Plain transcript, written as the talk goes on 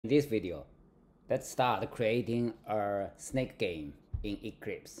In this video, let's start creating a snake game in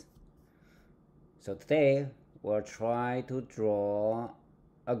Eclipse. So today we'll try to draw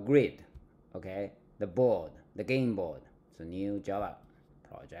a grid, okay? The board, the game board. So new Java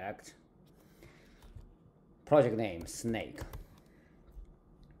project. Project name snake.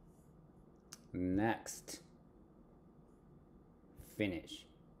 Next, finish.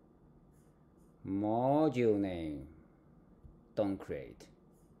 Module name, don't create.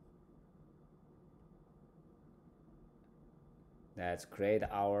 Let's create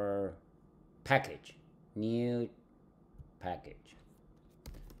our package, new package.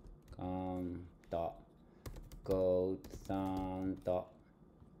 Dot gold thumb dot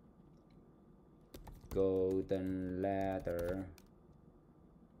golden ladder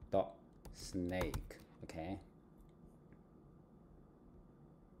dot snake. Okay.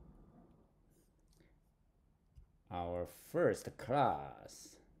 Our first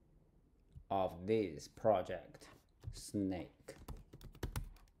class of this project, snake.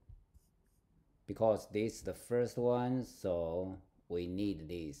 Because this is the first one, so we need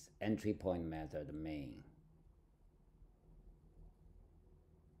this entry point method main.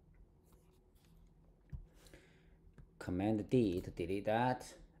 Command D to delete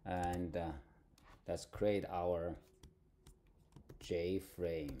that, and let's create our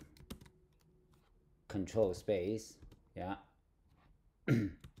JFrame. Control space, yeah.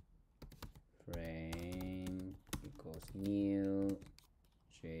 Frame equals new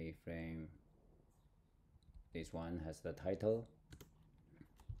JFrame. This one has the title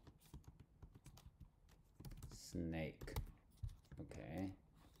snake. Okay.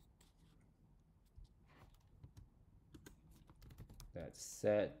 Let's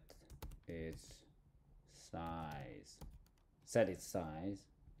set its size. Set its size.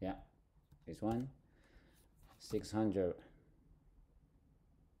 Yeah. This one. 600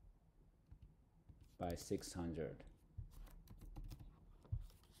 by 600.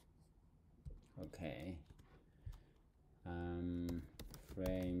 Okay.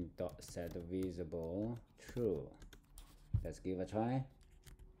 Frame dot set visible true. Let's give a try.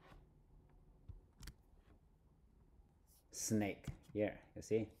 Snake here, you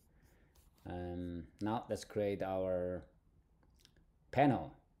see. Now let's create our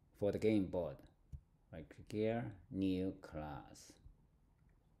panel for the game board. Right click here, new class.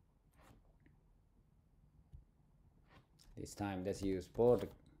 This time let's use board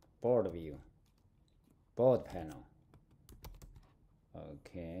view, board panel.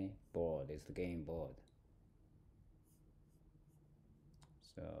 Okay, board is the game board.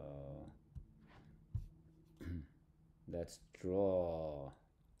 So let's draw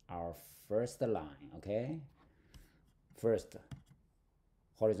our first line, okay? First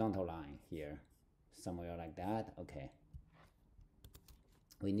horizontal line here, somewhere like that, okay.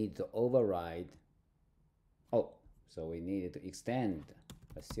 We need to override, so we needed to extend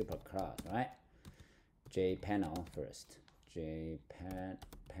a super class, right? JPanel first,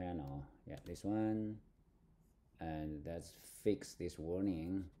 JPanel, yeah, this one. And let's fix this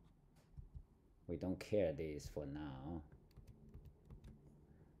warning. We don't care this for now.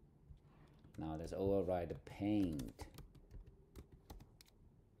 Now let's override the paint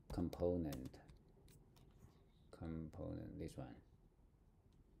component, this one.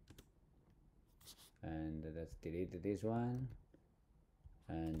 And let's delete this one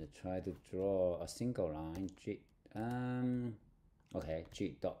and try to draw a single line. Okay,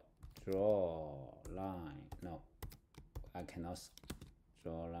 G dot draw line. No, I cannot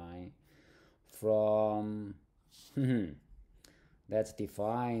draw line from let's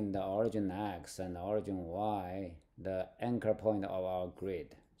define the origin X and the origin Y, the anchor point of our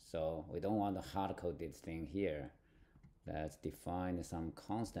grid. So we don't want to hard code this thing here. Let's define some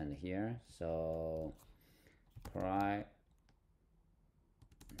constant here. So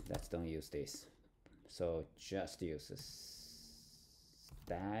let's don't use this. So just use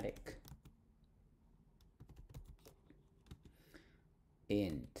static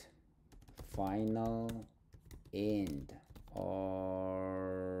int final int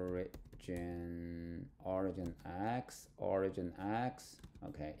origin x,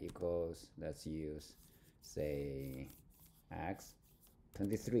 okay, equals, let's use say x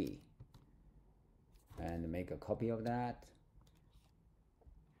 23 and make a copy of that.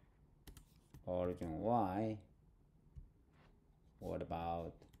 Origin y, what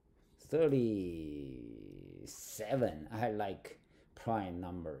about 37? I like prime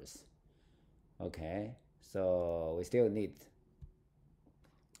numbers. Okay, so we still need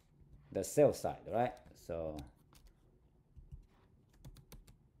the cell side, right? So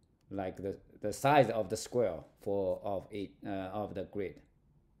like the size of the square of the grid.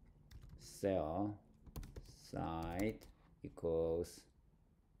 cell side equals,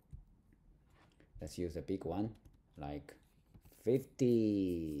 let's use a big one, like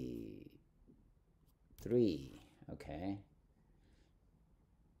 53. Okay.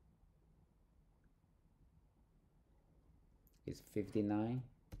 Is 59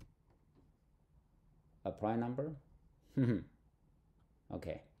 a prime number?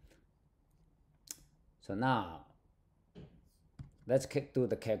 Okay. So now let's do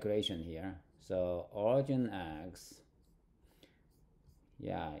the calculation here. So origin x,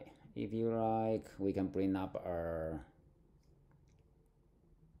 yeah, if you like, we can bring up our,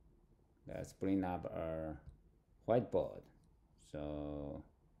 let's bring up our whiteboard. So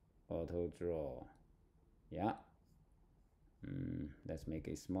auto draw, yeah. Let's make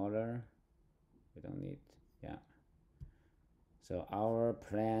it smaller. We don't need, yeah. So our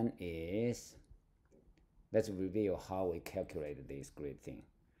plan is, let's review how we calculated this grid thing.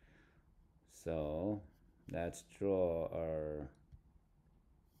 So let's draw our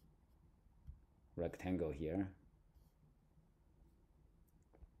rectangle here.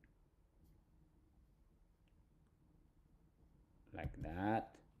 Like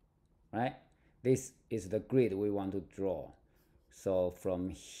that, right? This is the grid we want to draw. So from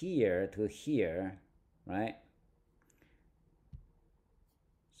here to here, right?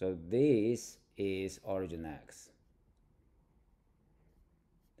 So this is origin x.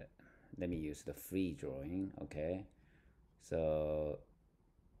 Let me use the free drawing, okay? So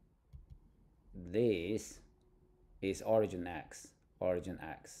this is origin x,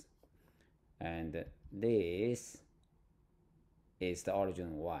 and this is the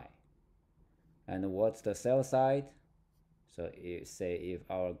origin y. And what's the cell side? So say if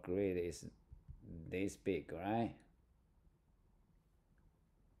our grid is this big, right?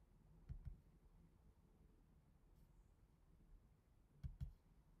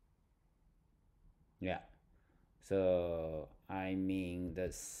 Yeah. So I mean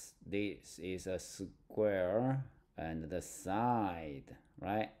this is a square, and the side,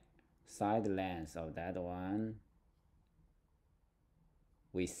 right? Side length of that one,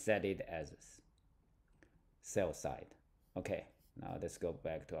 we set it as cell side. Okay, now let's go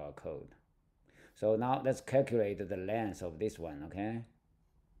back to our code. So now let's calculate the length of this one, okay?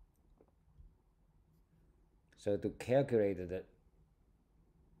 So to calculate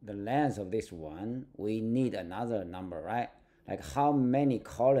the length of this one, we need another number, right? Like how many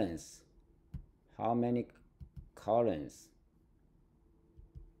columns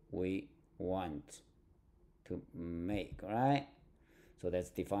we want to make, right? So let's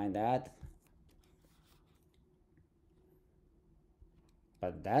define that.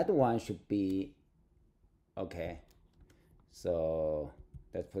 But that one should be, okay, so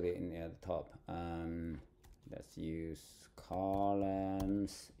let's put it in the top. Let's use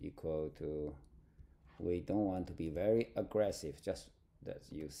columns equal to, we don't want to be very aggressive, just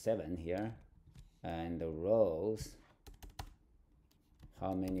let's use 7 here. And the rows,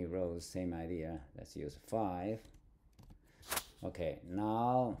 how many rows? Same idea, let's use 5. Okay,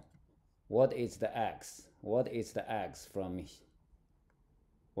 now what is the x? What is the x from,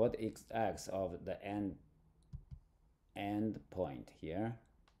 what is x of the end point here,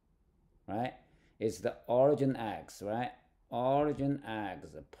 right? It's the origin x, right? Origin x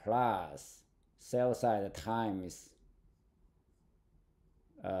plus cell side times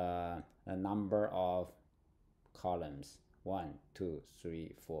the number of columns, 1, 2,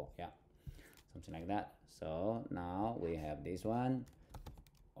 3, 4, yeah, something like that. So now we have this one,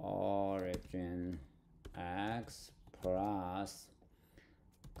 origin x plus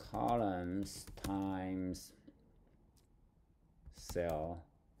columns times cell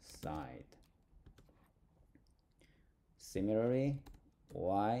side. Similarly,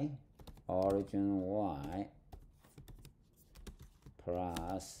 y, origin y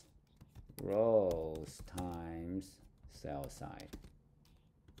plus rows times cell side.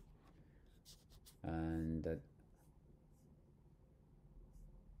 And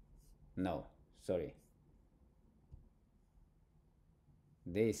no, sorry,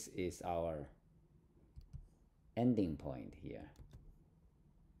 this is our ending point here.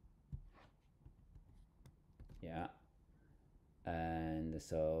 Yeah, and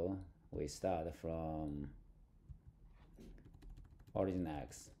so we start from origin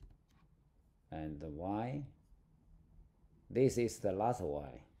x and the y. This is the last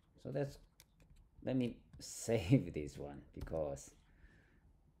y. So let me save this one because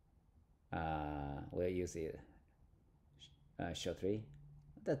we'll use it shortly.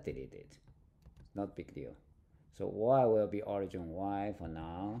 Let's delete it. Not big deal. So y will be origin y for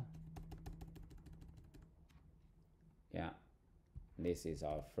now. Yeah, this is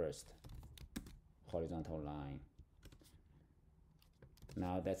our first horizontal line.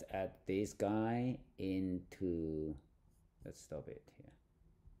 Now let's add this guy into, let's stop it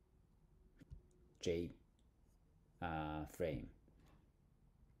here, JFrame.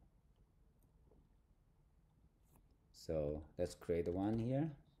 So let's create one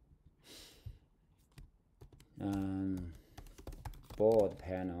here. Board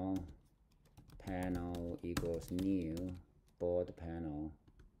panel equals new board panel.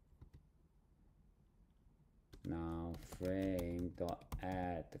 Now frame dot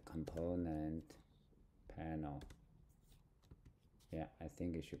add component panel. Yeah, I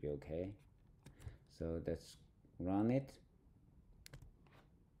think it should be okay. So let's run it.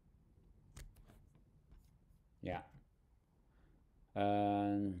 Yeah.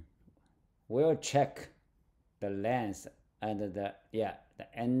 We'll check the length and the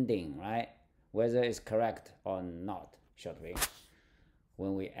ending, right? Whether it's correct or not shortly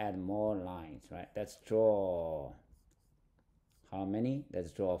when we add more lines, right? Let's draw how many?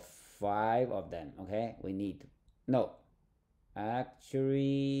 Let's draw 5 of them. Okay, we need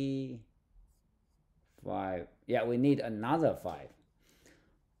actually 5. Yeah, we need another 5.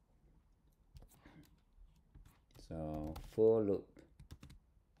 So for loop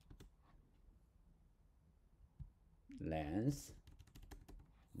length,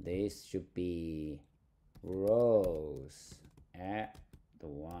 this should be rows at the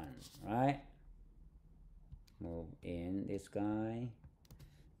 1, right? Move in this guy,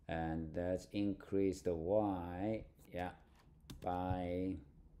 and let's increase the y, by,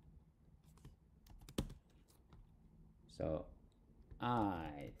 so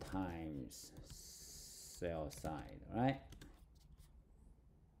I times cell side, right?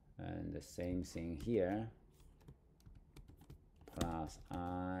 And the same thing here, plus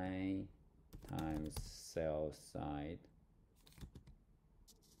I times cell side.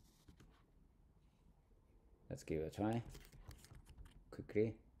 Let's give it a try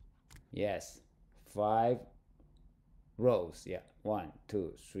quickly. Yes, 5 rows. Yeah, 1,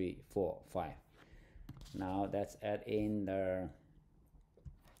 2, 3, 4, 5. Now let's add in the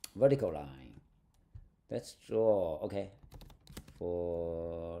vertical line. Let's draw, okay,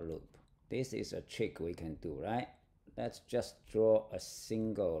 for loop. This is a trick we can do, right? Let's just draw a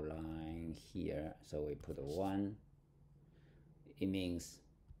single line here. So we put 1. It means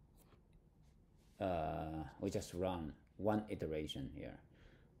we just run 1 iteration here.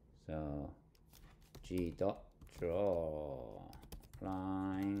 So g dot draw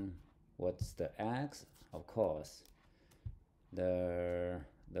line. What's the x? Of course, the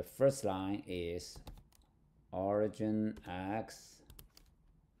first line is origin x,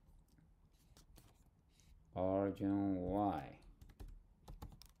 origin y,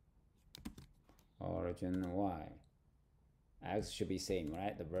 origin y. X should be same,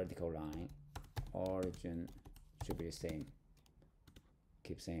 right? The vertical line, origin should be the same.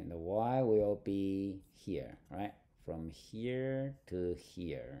 Keep saying the y will be here, right? From here to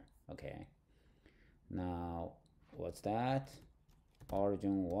here. Okay. Now what's that?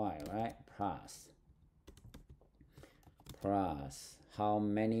 Origin y, right? Plus how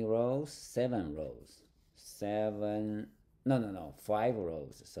many rows? 7 rows. 7, no, 5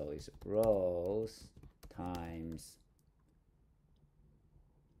 rows. So it's rows times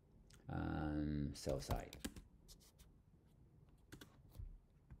cell side.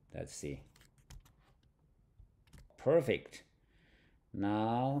 Let's see. Perfect.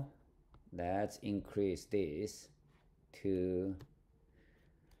 Now let's increase this to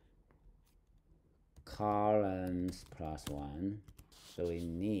columns plus 1. So we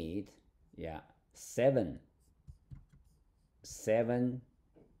need 7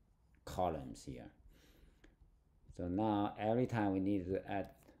 columns here. So now every time we need to add,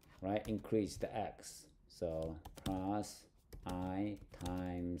 right, increase the x. So plus I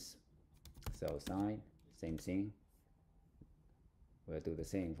times cell side, same thing. We'll do the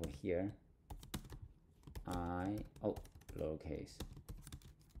same for here. Lowercase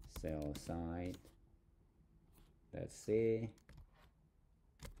cell side. Let's see.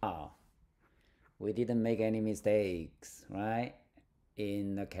 We didn't make any mistakes, right,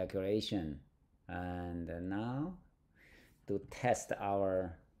 in the calculation. And now to test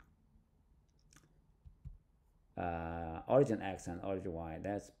our origin x and origin y,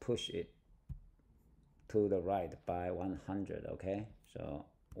 let's push it to the right by 100. Okay, so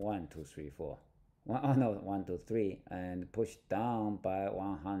 1, 2, 3, 4. 1, 2, 3, and push down by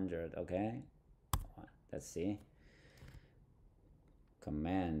 100. Okay, let's see.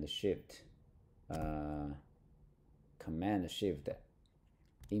 Command shift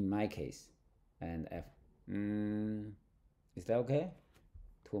in my case, and F. Is that okay?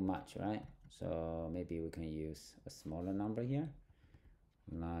 Too much, right? So maybe we can use a smaller number here,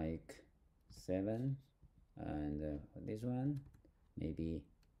 like 7, and this one maybe,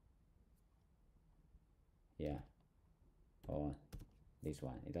 yeah, or this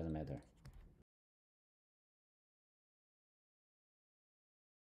one, it doesn't matter.